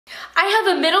I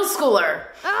have a middle schooler.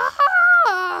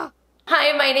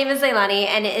 Hi, my name is Zailani,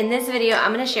 and in this video,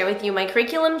 I'm gonna share with you my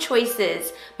curriculum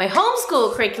choices, my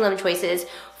homeschool curriculum choices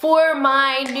for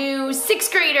my new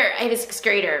 6th grader. I have a 6th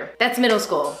grader. That's middle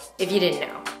school, if you didn't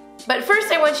know. But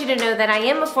first, I want you to know that I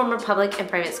am a former public and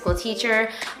private school teacher.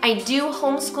 I do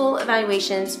homeschool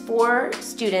evaluations for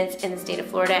students in the state of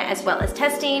Florida, as well as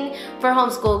testing for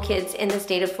homeschool kids in the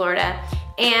state of Florida.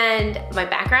 And my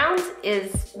background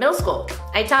is middle school.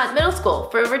 I taught middle school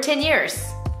for over 10 years.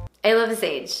 I love this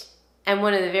age. I'm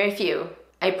one of the very few,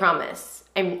 I promise.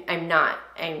 I'm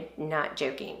not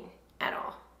joking at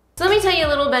all. So let me tell you a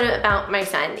little bit about my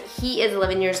son. He is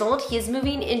 11 years old. He is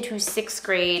moving into 6th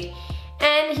grade.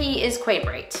 And he is quite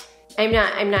bright. I'm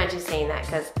not just saying that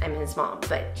because I'm his mom,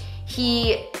 but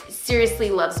he seriously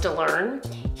loves to learn.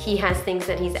 He has things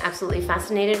that he's absolutely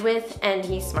fascinated with, and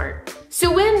he's smart.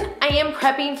 So when I am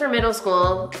prepping for middle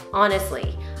school,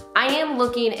 honestly, I am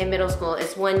looking at middle school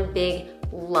as one big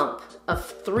lump of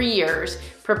 3 years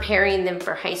preparing them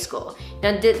for high school.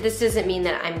 Now this doesn't mean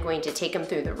that I'm going to take them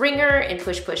through the ringer and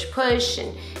push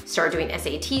and start doing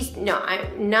SATs. No,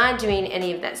 I'm not doing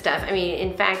any of that stuff. I mean,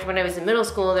 in fact, when I was in middle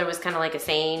school, there was kind of like a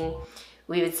saying,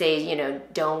 we would say, you know,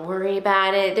 don't worry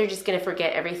about it. They're just gonna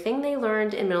forget everything they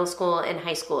learned in middle school, and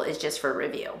high school is just for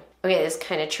review. Okay, that's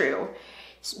kind of true.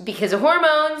 Because of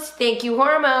hormones, thank you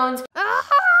hormones.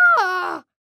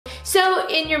 So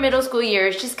in your middle school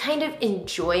years, just kind of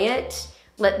enjoy it,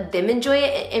 let them enjoy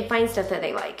it, and find stuff that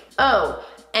they like. Oh,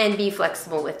 and be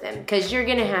flexible with them, because you're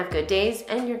gonna have good days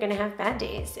and you're gonna have bad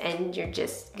days, and you're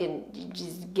just gonna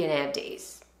have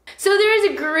days. So there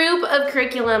is a group of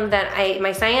curriculum that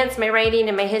my science, my writing,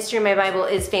 and my history, my Bible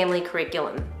is family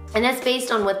curriculum. And that's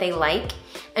based on what they like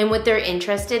and what they're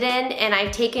interested in, and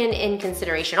I've taken in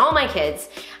consideration all my kids.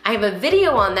 I have a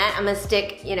video on that. I'm gonna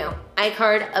stick,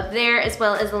 iCard up there, as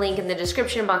well as the link in the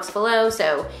description box below.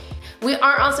 So we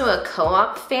are also a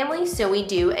co-op family, so we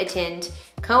do attend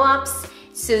co-ops.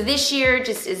 So this year,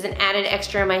 just as an added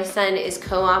extra, my son is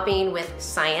co-oping with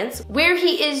science, where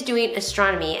he is doing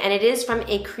astronomy, and it is from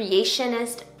a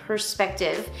creationist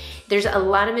perspective. There's a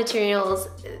lot of materials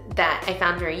that I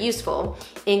found very useful,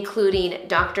 including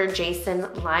Dr. Jason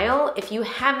Lisle. If you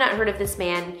have not heard of this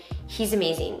man, he's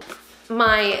amazing.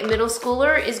 My middle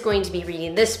schooler is going to be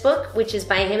reading this book, which is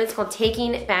by him. It's called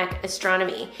Taking Back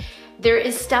Astronomy. There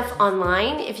is stuff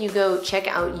online. If you go check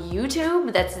out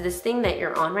YouTube, that's this thing that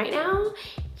you're on right now.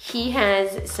 He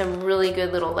has some really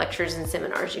good little lectures and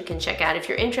seminars you can check out if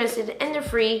you're interested, and they're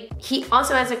free. He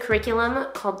also has a curriculum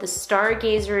called The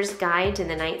Stargazer's Guide to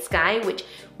the Night Sky, which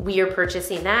we are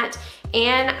purchasing that.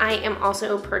 And I am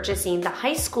also purchasing the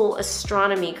high school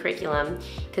astronomy curriculum,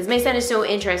 because my son is so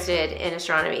interested in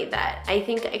astronomy that I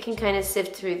think I can kind of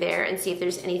sift through there and see if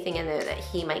there's anything in there that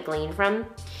he might glean from.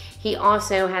 He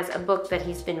also has a book that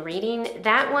he's been reading.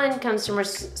 That one comes from a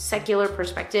secular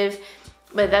perspective,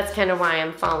 but that's kind of why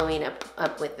I'm following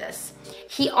up with this.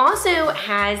 He also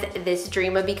has this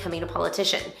dream of becoming a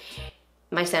politician.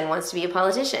 My son wants to be a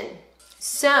politician.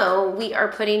 So we are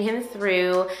putting him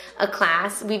through a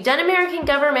class. We've done American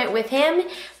government with him,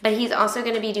 but he's also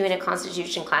gonna be doing a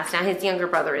Constitution class. Now his younger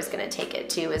brother is gonna take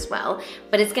it too as well,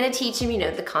 but it's gonna teach him,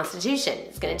 the Constitution.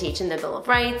 It's gonna teach him the Bill of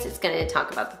Rights. It's gonna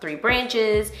talk about the 3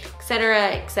 branches, et cetera,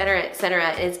 et cetera, et cetera.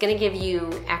 And it's gonna give you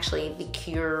actually the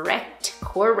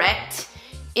correct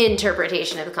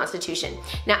interpretation of the Constitution.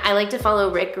 Now, I like to follow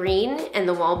Rick Green and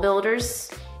the Wall Builders.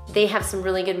 They have some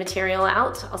really good material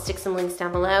out. I'll stick some links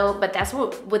down below, but that's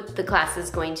what the class is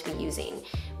going to be using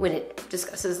when it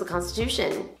discusses the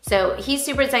Constitution. So he's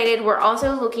super excited. We're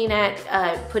also looking at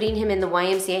putting him in the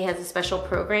YMCA. Has a special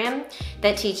program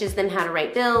that teaches them how to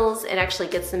write bills. It actually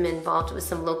gets them involved with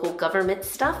some local government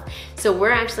stuff. So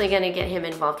we're actually gonna get him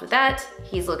involved with that.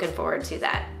 He's looking forward to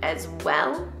that as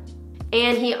well.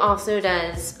 And he also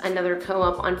does another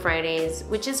co-op on Fridays,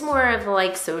 which is more of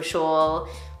like social,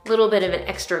 little bit of an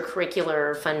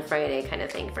extracurricular fun Friday kind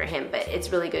of thing for him, but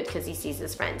it's really good because he sees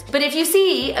his friends. But if you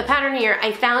see a pattern here,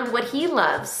 I found what he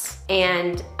loves,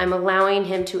 and I'm allowing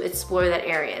him to explore that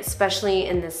area, especially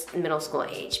in this middle school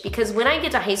age. Because when I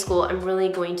get to high school, I'm really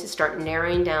going to start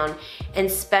narrowing down and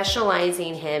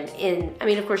specializing him in,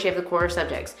 of course you have the core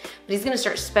subjects, but he's gonna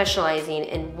start specializing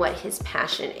in what his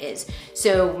passion is.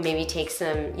 So maybe take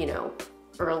some,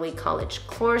 early college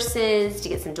courses to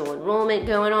get some dual enrollment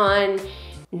going on.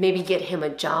 Maybe get him a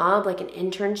job, like an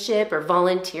internship or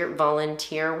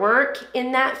volunteer work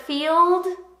in that field.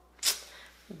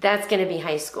 That's gonna be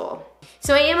high school.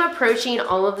 So I am approaching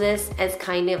all of this as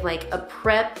kind of like a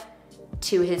prep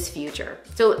to his future.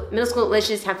 So middle school, let's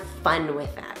just have fun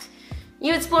with that.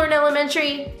 You explored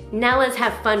elementary, now let's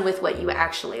have fun with what you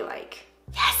actually like.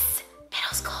 Yes!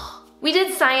 We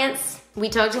did science. We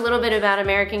talked a little bit about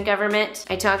American government.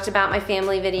 I talked about my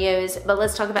family videos, but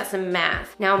let's talk about some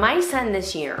math. Now, my son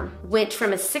this year went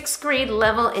from a 6th grade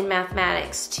level in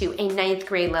mathematics to a 9th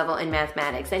grade level in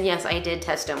mathematics. And yes, I did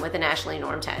test him with a nationally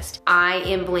normed test. I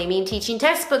am blaming teaching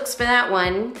textbooks for that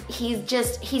one.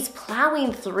 He's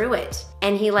plowing through it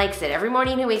and he likes it. Every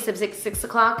morning he wakes up 6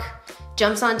 o'clock,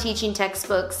 jumps on teaching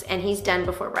textbooks, and he's done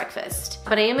before breakfast.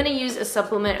 But I am gonna use a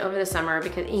supplement over the summer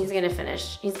because he's gonna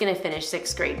finish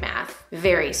 6th grade math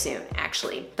very soon,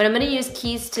 actually. But I'm gonna use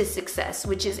Keys to Success,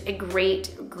 which is a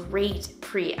great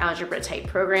pre-algebra type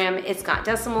program. It's got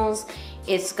decimals,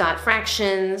 it's got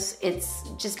fractions, it's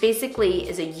just basically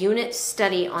is a unit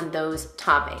study on those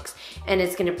topics. And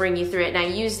it's gonna bring you through it. And I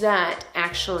use that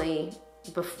actually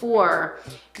before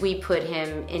we put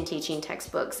him in teaching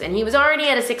textbooks. And he was already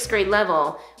at a 6th grade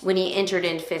level when he entered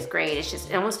into 5th grade.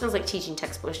 It almost feels like teaching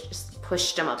textbooks just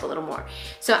pushed him up a little more.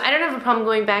 So I don't have a problem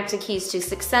going back to Keys to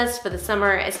Success for the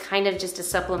summer as kind of just a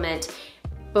supplement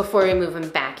before we move him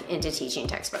back into teaching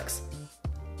textbooks.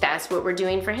 That's what we're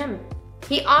doing for him.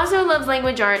 He also loves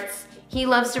language arts. He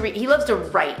loves to read, he loves to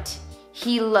write.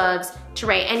 He loves to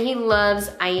write, and he loves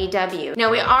IEW.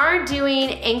 Now we are doing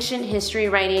ancient history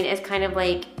writing as kind of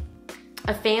like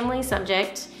a family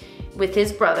subject with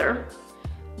his brother,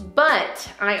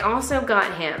 but I also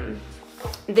got him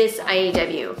this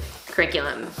IEW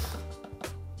curriculum.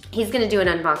 He's gonna do an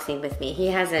unboxing with me. He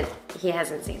hasn't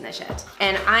seen this yet.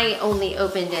 And I only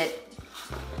opened it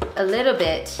a little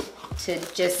bit to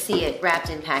just see it wrapped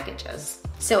in packages.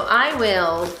 So I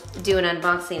will do an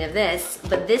unboxing of this,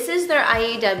 but this is their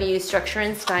IEW Structure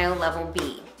and Style Level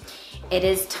B. It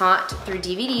is taught through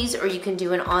DVDs, or you can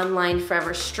do an online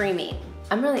forever streaming.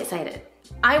 I'm really excited.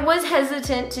 I was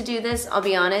hesitant to do this, I'll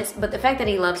be honest, but the fact that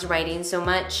he loves writing so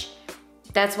much,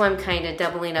 that's why I'm kind of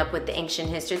doubling up with the ancient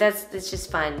history. That's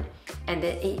just fun. And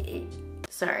he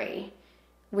likes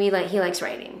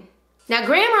writing. Now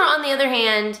grammar, on the other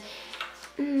hand,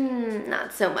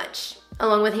 not so much.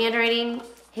 Along with handwriting,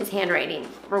 his handwriting,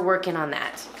 we're working on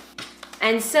that.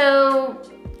 And so,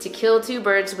 to kill 2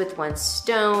 birds with 1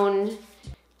 stone,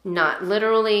 not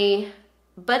literally,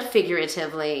 but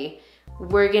figuratively,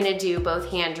 we're gonna do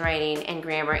both handwriting and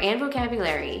grammar and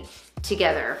vocabulary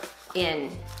together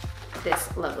in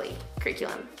this lovely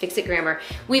curriculum, Fix It Grammar.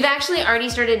 We've actually already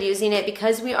started using it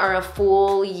because we are a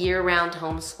full year-round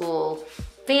homeschool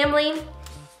family.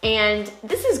 And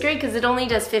this is great because it only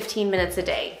does 15 minutes a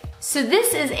day. So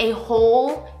this is a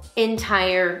whole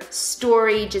entire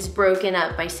story just broken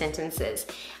up by sentences.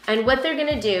 And what they're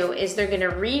gonna do is they're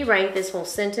gonna rewrite this whole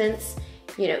sentence,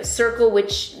 you know, circle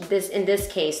which, in this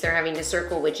case, they're having to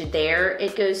circle which there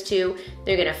it goes to.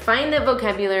 They're gonna find the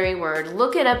vocabulary word,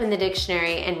 look it up in the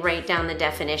dictionary, and write down the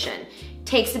definition.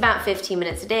 Takes about 15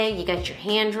 minutes a day. You got your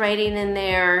handwriting in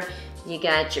there. You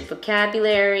got your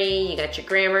vocabulary, you got your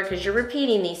grammar, because you're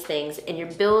repeating these things and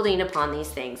you're building upon these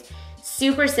things.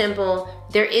 Super simple.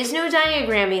 There is no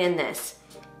diagramming in this.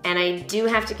 And I do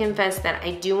have to confess that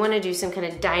I do want to do some kind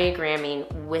of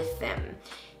diagramming with them.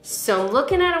 So I'm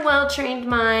looking at a well-trained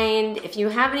mind. If you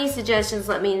have any suggestions,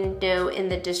 let me know in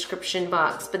the description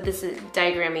box. But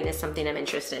diagramming is something I'm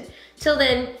interested in. Till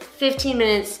then, 15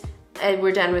 minutes, and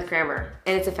we're done with grammar,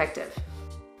 and it's effective.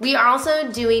 We are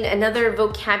also doing another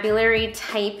vocabulary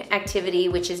type activity,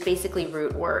 which is basically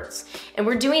root words. And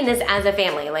we're doing this as a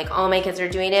family, like all my kids are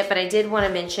doing it, but I did want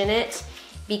to mention it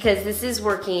because this is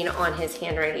working on his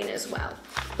handwriting as well.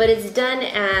 But it's done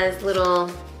as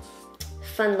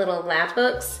fun little lap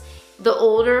books. The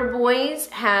older boys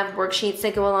have worksheets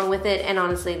that go along with it, and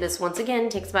honestly, this once again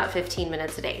takes about 15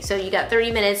 minutes a day. So you got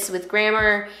 30 minutes with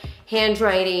grammar,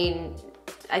 handwriting.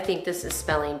 I think this is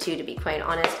spelling too, to be quite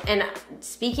honest. And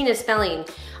speaking of spelling,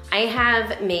 I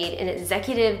have made an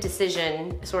executive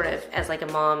decision, sort of as like a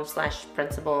mom slash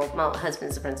principal, well,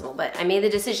 husband's the principal, but I made the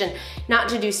decision not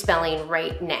to do spelling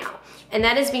right now. And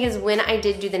that is because when I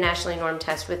did do the nationally normed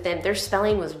test with them, their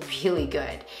spelling was really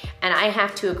good. And I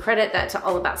have to accredit that to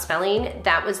All About Spelling.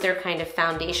 That was their kind of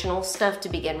foundational stuff to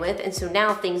begin with. And so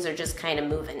now things are just kind of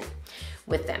moving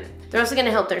with them. They're also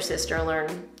gonna help their sister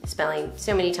learn spelling.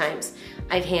 So many times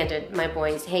I've handed my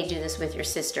boys, hey, do this with your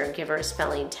sister and give her a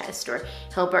spelling test, or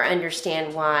help her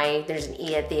understand why there's an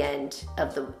E at the end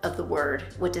of the word.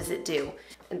 What does it do?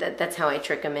 And that's how I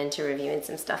trick them into reviewing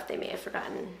some stuff they may have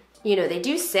forgotten. You know, they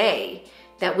do say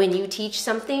that when you teach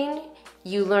something,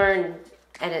 you learn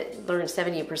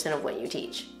 70% of what you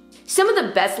teach. Some of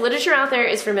the best literature out there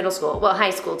is for middle school, well, high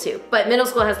school too, but middle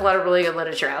school has a lot of really good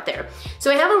literature out there.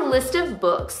 So I have a list of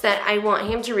books that I want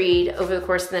him to read over the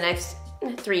course of the next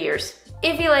 3 years.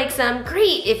 If he likes them,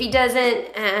 great. If he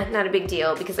doesn't, not a big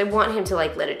deal, because I want him to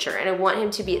like literature and I want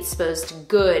him to be exposed to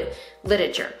good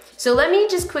literature. So let me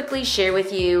just quickly share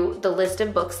with you the list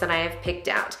of books that I have picked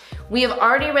out. We have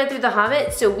already read through The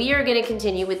Hobbit, so we are gonna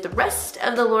continue with the rest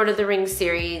of the Lord of the Rings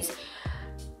series.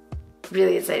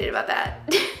 Really excited about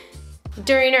that.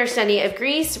 During our study of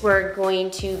Greece, we're going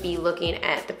to be looking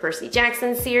at the Percy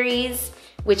Jackson series,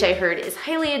 which I heard is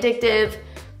highly addictive.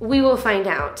 We will find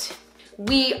out.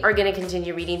 We are gonna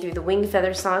continue reading through the Winged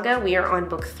Feather Saga. We are on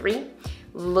book 3.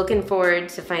 Looking forward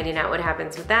to finding out what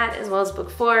happens with that, as well as book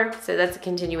 4. So that's a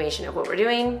continuation of what we're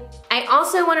doing. I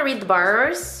also wanna read The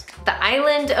Borrowers, The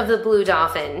Island of the Blue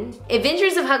Dolphin,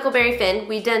 Adventures of Huckleberry Finn.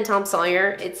 We've done Tom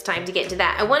Sawyer. It's time to get to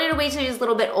that. I wanted to wait till he was a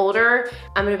little bit older.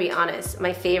 I'm gonna be honest,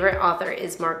 my favorite author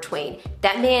is Mark Twain.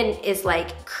 That man is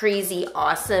like crazy,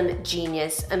 awesome,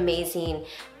 genius, amazing.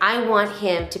 I want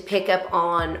him to pick up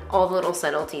on all the little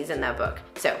subtleties in that book.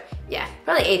 So yeah,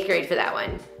 probably 8th grade for that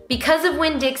one. Because of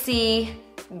Winn-Dixie,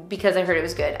 because I heard it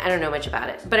was good. I don't know much about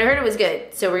it, but I heard it was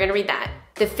good, so we're gonna read that.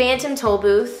 The Phantom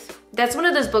Tollbooth. That's one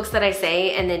of those books that I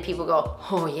say and then people go,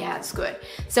 oh yeah, it's good.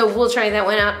 So we'll try that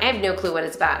one out. I have no clue what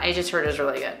it's about. I just heard it was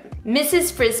really good.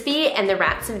 Mrs. Frisby and the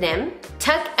Rats of Nim.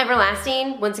 Tuck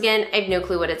Everlasting. Once again, I have no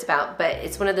clue what it's about, but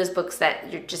it's one of those books that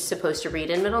you're just supposed to read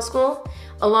in middle school,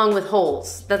 along with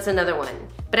Holes. That's another one.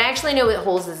 But I actually know what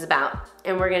Holes is about,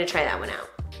 and we're gonna try that one out.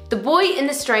 The Boy in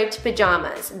the Striped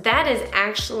Pajamas. That is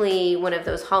actually one of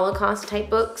those Holocaust type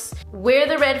books. Where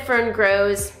the Red Fern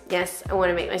Grows. Yes, I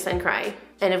wanna make my son cry.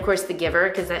 And of course The Giver,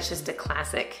 because that's just a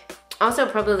classic. Also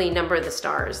probably Number of the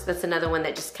Stars. That's another one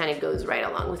that just kind of goes right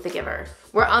along with The Giver.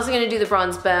 We're also gonna do The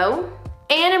Bronze Bow.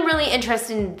 And I'm really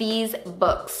interested in these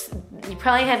books. You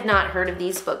probably have not heard of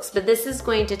these books, but this is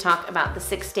going to talk about the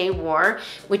 6-Day War,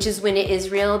 which is when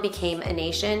Israel became a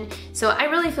nation. So I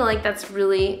really feel like that's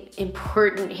really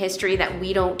important history that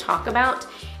we don't talk about.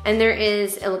 And there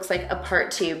is, it looks like a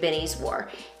part 2, Benny's War.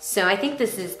 So I think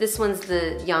this one's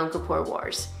the Yom Kippur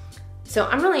Wars. So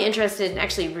I'm really interested in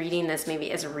actually reading this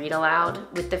maybe as a read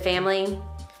aloud with the family.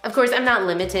 Of course, I'm not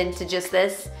limited to just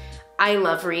this. I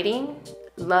love reading.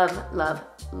 Love, love,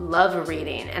 love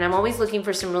reading. And I'm always looking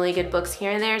for some really good books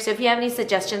here and there. So if you have any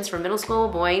suggestions for middle school,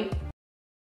 boy.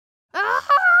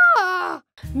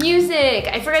 Music.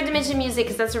 I forgot to mention music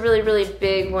because that's a really, really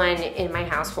big one in my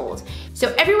household.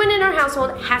 So everyone in our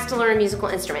household has to learn a musical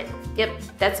instrument. Yep,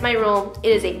 that's my rule.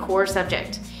 It is a core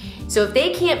subject. So if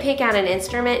they can't pick out an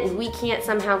instrument and we can't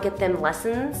somehow get them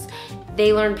lessons,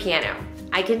 they learn piano.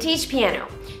 I can teach piano.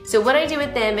 So what I do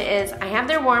with them is I have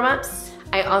their warm-ups.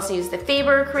 I also use the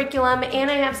Faber curriculum,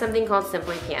 and I have something called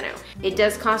Simply Piano. It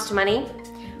does cost money,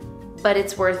 but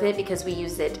it's worth it because we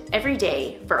use it every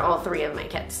day for all 3 of my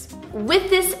kids. With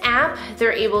this app,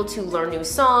 they're able to learn new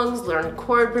songs, learn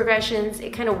chord progressions.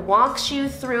 It kind of walks you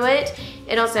through it.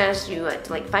 It also has you to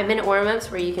like 5-minute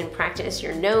warm-ups where you can practice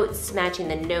your notes, matching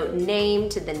the note name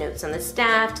to the notes on the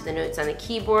staff, to the notes on the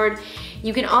keyboard.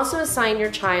 You can also assign your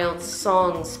child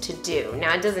songs to do.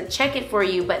 Now it doesn't check it for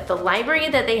you, but the library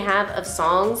that they have of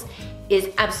songs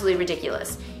is absolutely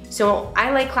ridiculous. So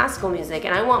I like classical music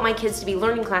and I want my kids to be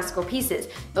learning classical pieces.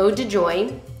 Ode to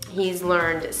Joy, he's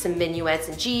learned some minuets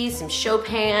in G, some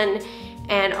Chopin,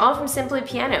 and all from Simply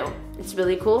Piano. It's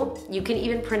really cool. You can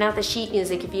even print out the sheet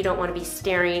music if you don't want to be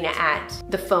staring at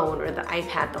the phone or the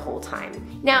iPad the whole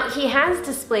time. Now, he has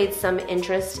displayed some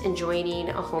interest in joining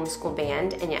a homeschool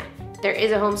band, and yeah, there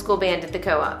is a homeschool band at the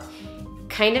co-op.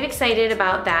 Kind of excited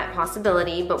about that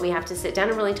possibility, but we have to sit down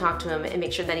and really talk to him and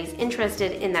make sure that he's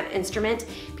interested in that instrument,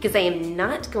 because I am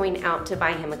not going out to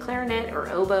buy him a clarinet or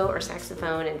oboe or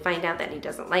saxophone and find out that he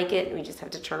doesn't like it and we just have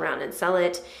to turn around and sell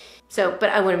it. So, but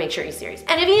I want to make sure he's serious.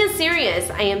 And if he is serious,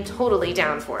 I am totally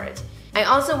down for it. I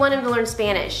also want him to learn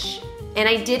Spanish. And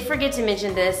I did forget to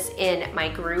mention this in my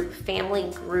group, family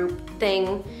group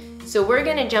thing. So we're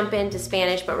gonna jump into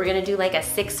Spanish, but we're gonna do like a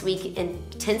 6-week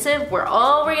intensive where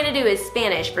all we're gonna do is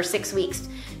Spanish for 6 weeks.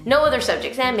 No other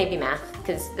subjects, and maybe math,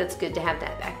 because that's good to have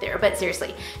that back there. But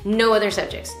seriously, no other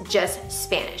subjects, just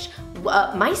Spanish.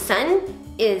 My son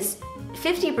is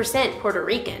 50% Puerto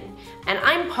Rican, and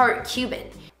I'm part Cuban.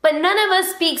 But none of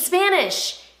us speak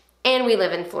Spanish, and we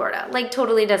live in Florida. Like,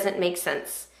 totally doesn't make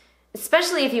sense.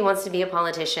 Especially if he wants to be a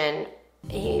politician,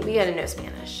 we gotta know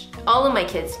Spanish. All of my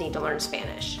kids need to learn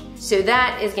Spanish. So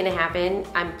that is gonna happen.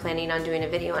 I'm planning on doing a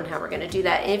video on how we're gonna do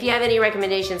that. And if you have any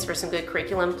recommendations for some good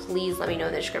curriculum, please let me know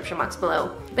in the description box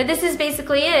below. But this is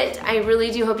basically it. I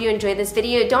really do hope you enjoyed this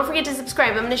video. Don't forget to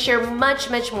subscribe. I'm gonna share much,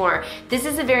 much more. This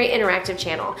is a very interactive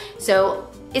channel. So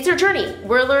it's our journey.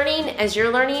 We're learning as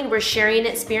you're learning. We're sharing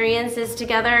experiences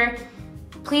together.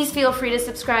 Please feel free to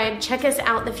subscribe. Check us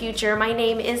out in the future. My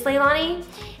name is Leilani,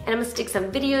 and I'm gonna stick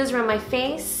some videos around my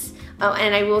face. Oh,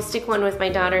 and I will stick one with my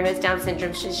daughter who has Down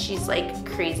syndrome. She's like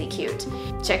crazy cute.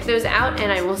 Check those out,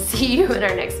 and I will see you in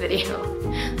our next video.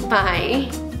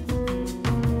 Bye.